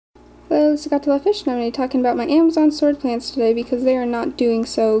Hello, this is Got to Love Fish, and I'm going to be talking about my Amazon sword plants today because they are not doing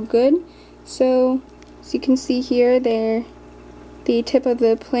so good. So, as you can see here, the tip of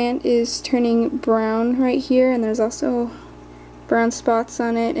the plant is turning brown right here, and there's also brown spots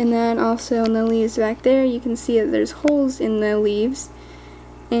on it, and then also in the leaves back there you can see that there's holes in the leaves.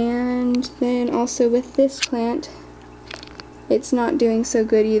 And then also with this plant, it's not doing so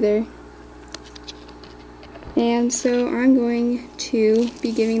good either. And so I'm going to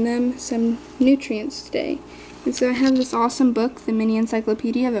be giving them some nutrients today. And so I have this awesome book, the Mini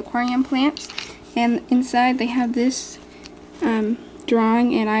Encyclopedia of Aquarium Plants, and inside they have this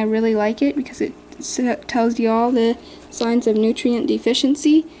drawing, and I really like it because it tells you all the signs of nutrient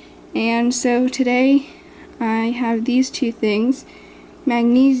deficiency. And so today I have these two things: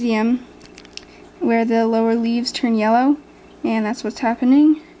 magnesium, where the lower leaves turn yellow, and that's what's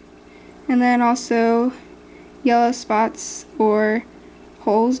happening, and then also yellow spots or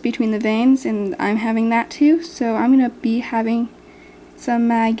holes between the veins, and I'm having that too. So I'm going to be having some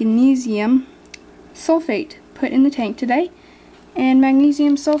magnesium sulfate put in the tank today, and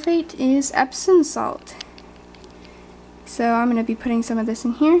magnesium sulfate is Epsom salt. So I'm going to be putting some of this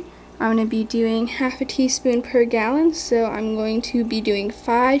in here. I'm going to be doing half a teaspoon per gallon, so I'm going to be doing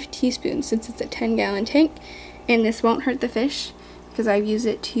 5 teaspoons since it's a 10-gallon tank, and this won't hurt the fish because I've used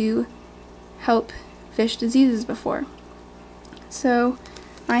it to help fish diseases before. So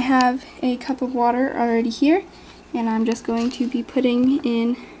I have a cup of water already here, and I'm just going to be putting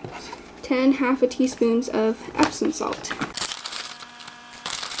in 10 half a teaspoons of Epsom salt.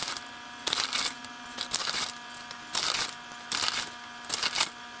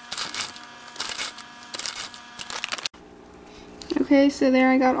 Okay, so there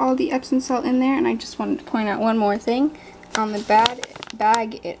I got all the Epsom salt in there, and I just wanted to point out one more thing. On the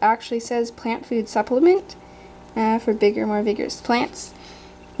bag, it actually says plant food supplement for bigger, more vigorous plants,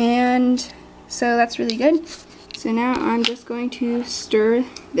 and so that's really good. So now I'm just going to stir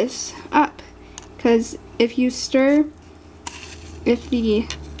this up, because if the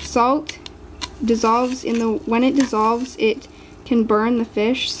salt dissolves when it dissolves, it can burn the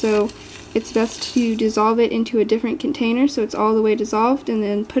fish, so it's best to dissolve it into a different container so it's all the way dissolved, and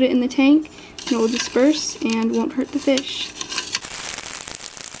then put it in the tank, and it will disperse and won't hurt the fish.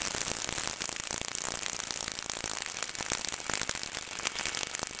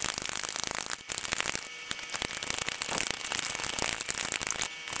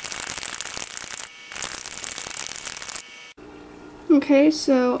 Okay,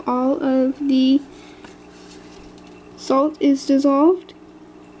 so all of the salt is dissolved,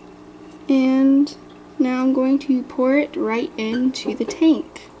 and now I'm going to pour it right into the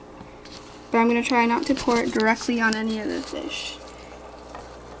tank. But I'm going to try not to pour it directly on any of the fish.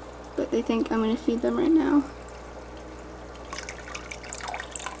 But they think I'm going to feed them right now.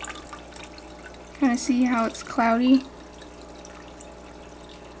 Kind of see how it's cloudy.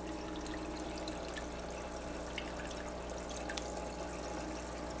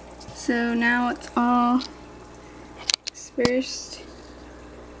 So now it's all dispersed.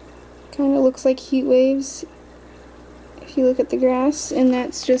 Kind of looks like heat waves if you look at the grass, and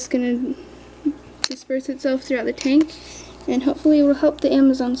that's just going to disperse itself throughout the tank, and hopefully it will help the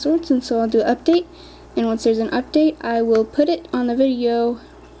Amazon swords. And so I'll do an update, and once there's an update I will put it on the video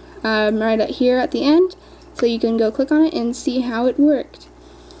right out here at the end, so you can go click on it and see how it worked.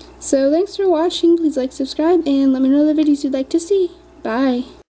 So thanks for watching. Please like, subscribe, and let me know the videos you'd like to see. Bye.